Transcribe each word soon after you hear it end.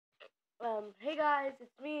Hey guys,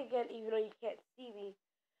 it's me again, even though you can't see me.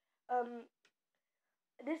 Um,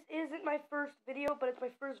 this isn't my first video, but it's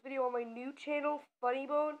my first video on my new channel, Funny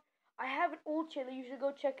Bone. I have an old channel, you should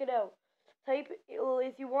go check it out. If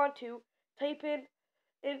you want to, type in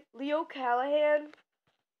Leo Callahan,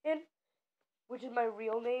 which is my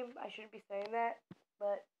real name. I shouldn't be saying that,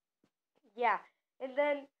 but yeah. And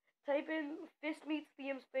then type in Fist Meets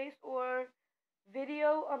Liam's Face or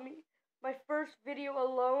video, my first video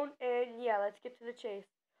alone, and yeah, let's get to the chase.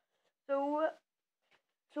 So,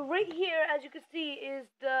 so right here, as you can see, is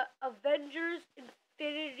the Avengers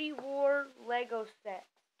Infinity War Lego set.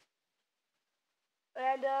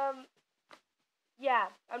 And,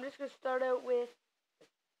 yeah, I'm just going to start out with,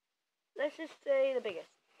 let's just say the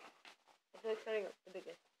biggest. Starting out the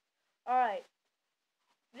biggest. Alright.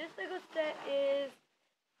 This Lego set is,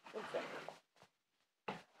 one second.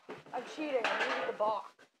 I'm cheating, I'm using the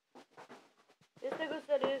box. This Lego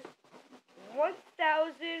set is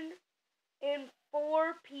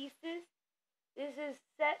 1,004 pieces. This is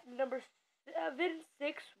set number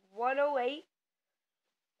 76108.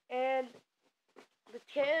 And the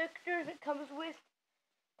characters it comes with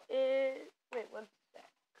is... Wait, one sec.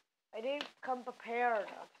 I didn't come prepared.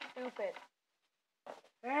 I'm stupid.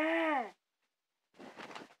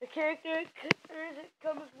 The characters it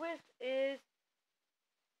comes with is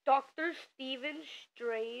Dr. Stephen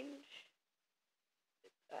Strange.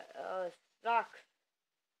 Sucks.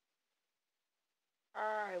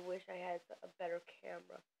 I wish I had a better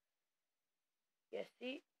camera. Yeah,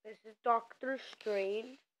 see? This is Doctor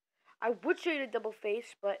Strange. I would show you the double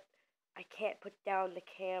face, but I can't put down the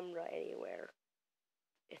camera anywhere.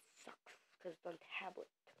 It sucks, because it's on tablet.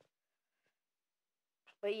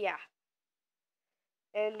 But yeah.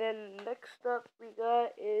 And then next up we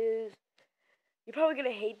got is... You're probably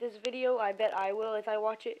going to hate this video. I bet I will if I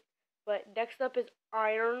watch it. But next up is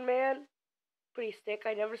Iron Man. Pretty sick.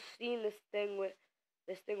 I never seen this thing with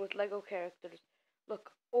Lego characters.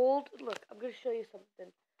 Look, I'm gonna show you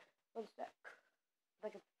something. One sec. If I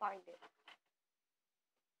can find it.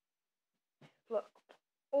 Look.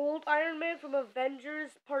 Old Iron Man from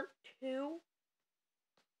Avengers Part 2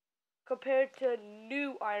 compared to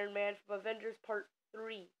new Iron Man from Avengers Part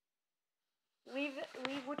 3. Leave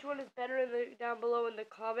which one is better down below in the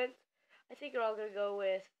comments. I think you're all gonna go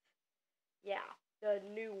with, yeah, the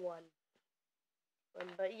new one.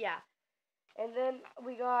 But yeah. And then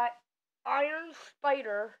we got Iron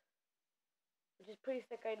Spider, which is pretty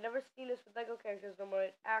sick. I'd never seen this with Lego characters no more.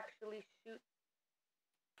 It actually shoots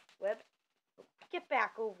webs. Get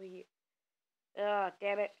back over here. Ah,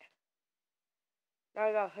 damn it. Now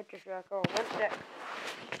I gotta hit this rock. Oh, one sec.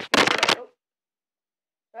 Oh.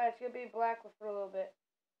 Alright, it's gonna be black for a little bit.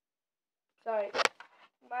 Sorry.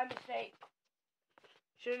 My mistake.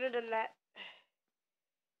 Shouldn't have done that.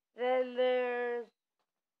 Then there's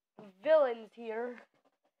villains here,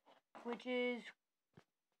 which is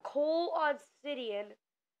Coal Obsidian.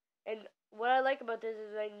 And what I like about this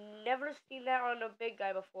is I never seen that on a big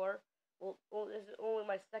guy before. Well, this is only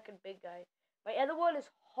my second big guy. My other one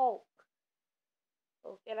is Hulk.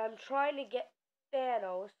 And I'm trying to get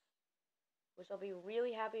Thanos, which I'll be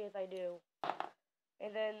really happy if I do.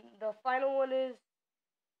 And then the final one is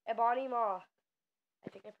Ebony Maw. I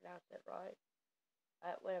think I pronounced it right.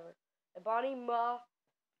 Whatever. Ebony Maw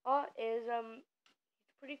is he's a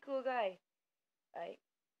pretty cool guy.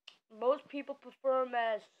 Most people prefer him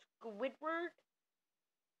as Squidward.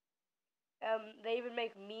 They even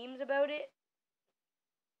make memes about it.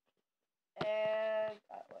 And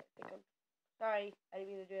sorry, I didn't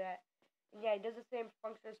mean to do that. And yeah, he does the same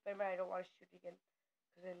function as Spider-Man. I don't want to shoot again.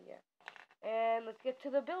 Cause then yeah. And let's get to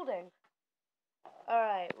the building.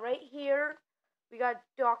 Alright, right here we got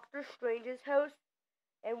Doctor Strange's house.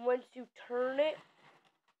 And once you turn it,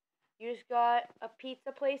 you just got a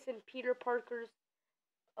pizza place in Peter Parker's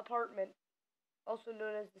apartment, also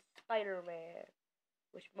known as the Spider-Man,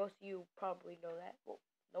 which most of you probably know that. Well,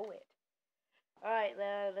 know it. Alright,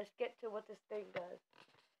 let's get to what this thing does.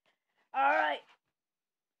 Alright,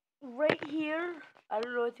 right here, I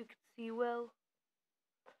don't know if you can see well.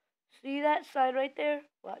 See that sign right there?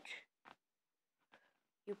 Watch.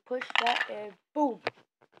 You push that and boom.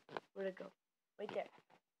 Where'd it go? Right there.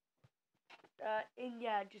 And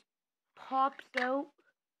yeah, it just pops out.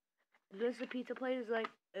 And this the pizza place is like,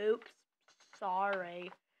 oops,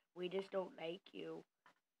 sorry, we just don't like you.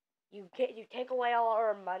 You take away all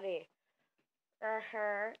our money.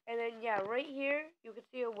 And then yeah, right here you can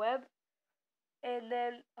see a web. And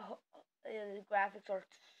then the graphics are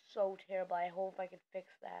so terrible. I hope I can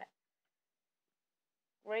fix that.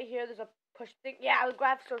 Right here, there's a push thing. Yeah, the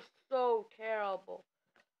graphics are so terrible.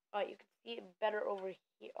 Alright, you can see it better over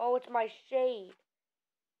here. Oh, it's my shade.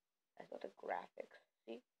 That's not the graphics.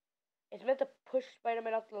 See? It's meant to push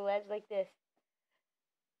Spider-Man off the ledge like this.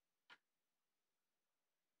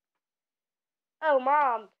 Oh,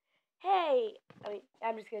 Mom. Hey.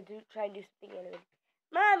 I'm just going to try and do something animated.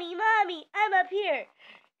 Mommy, I'm up here.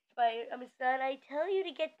 Son, I tell you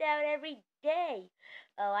to get down every day.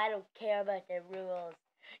 Oh, I don't care about the rules.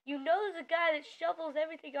 You know there's a guy that shovels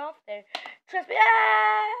everything off there. Trust me.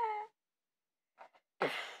 Ah!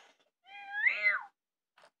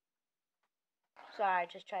 Sorry,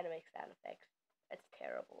 just trying to make sound effects. That's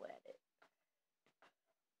terrible at it.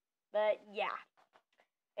 But yeah.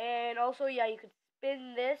 And also, yeah, you could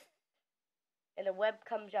spin this and the web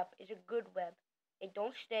comes up. It's a good web. It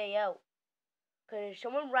don't stay out. Because if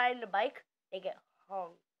someone riding a bike, they get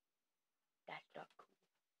hung. That's not cool.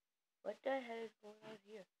 What the hell is going on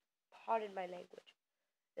here? Pardon my language.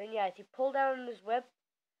 Then yeah, if you pull down this web,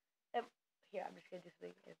 here, I'm just going to do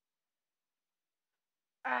something again.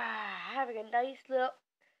 Having a nice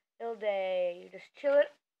little day. You're just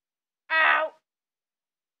chilling. Ow!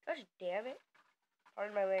 Gosh damn it.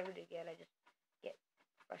 Pardon my language again. I just get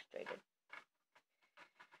frustrated.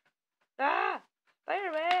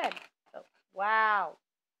 Spider-Man! Oh, wow.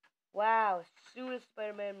 Wow, as soon as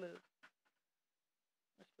Spider-Man moved.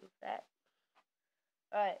 Let's move that.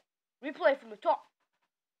 Alright, replay from the top.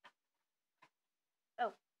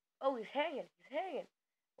 Oh, he's hanging.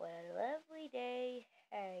 What a lovely day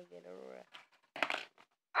hanging around.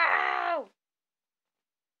 Ow!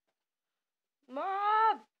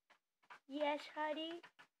 Mom! Yes, honey?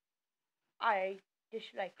 I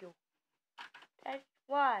dislike you. That's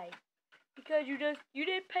why. Because you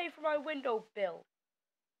didn't pay for my window bill.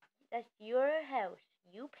 That's your house.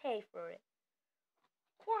 You pay for it.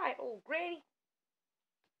 Quiet, old granny.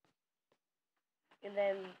 And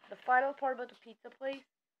then the final part about the pizza place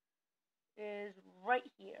is right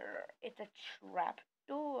here. It's a trap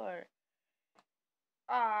door.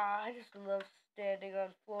 I just love standing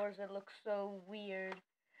on floors that look so weird.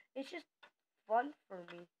 It's just fun for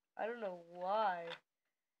me. I don't know why.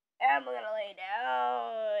 I'm gonna lay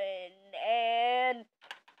down and...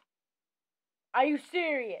 Are you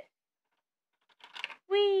serious?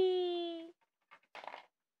 Whee!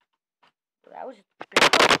 That was just...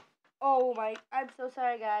 Oh my... I'm so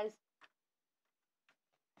sorry, guys.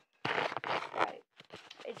 Right.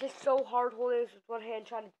 It's just so hard holding this with one hand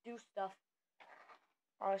trying to do stuff.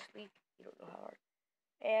 Honestly, you don't know how hard.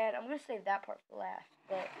 And I'm gonna save that part for last,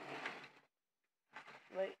 but...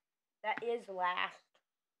 Wait, that is last.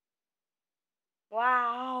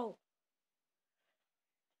 Wow!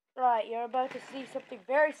 Right, you're about to see something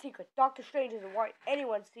very secret. Doctor Strange doesn't want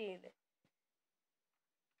anyone seeing it.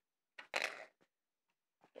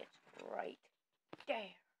 It's right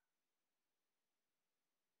there.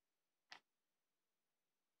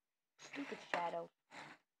 Stupid shadow.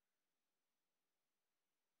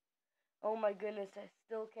 Oh my goodness, I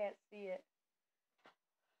still can't see it.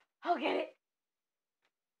 I'll get it.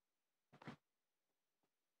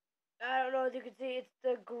 I don't know if you can see, it's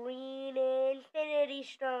the green infinity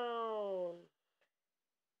stone.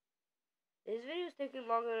 This video is taking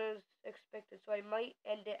longer than expected, so I might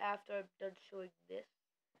end it after I'm done showing this.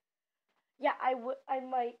 Yeah, I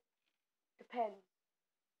might. Depends.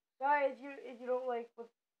 Sorry if you don't like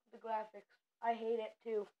the graphics. I hate it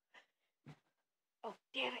too. Oh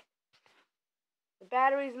damn it! The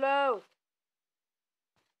battery's low.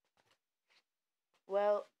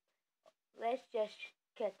 Well, let's just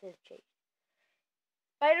cut to the chase.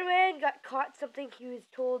 Spider-Man got caught something he was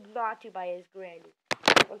told not to by his granny.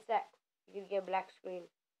 One sec. You can get a black screen.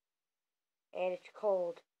 And it's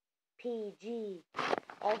called PG.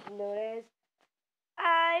 Also known as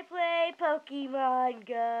I Play Pokemon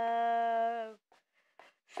Go.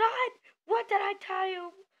 Son, what did I tell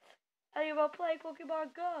you? Tell you about playing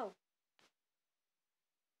Pokemon Go.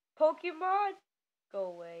 Pokemon? Go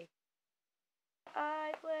away.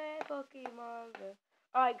 I play Pokemon Go.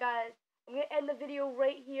 Alright guys, I'm going to end the video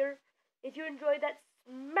right here. If you enjoyed that,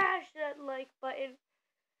 smash that like button.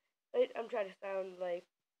 I'm trying to sound like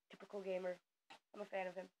typical gamer. I'm a fan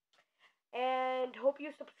of him. And hope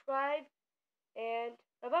you subscribe. And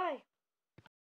bye-bye.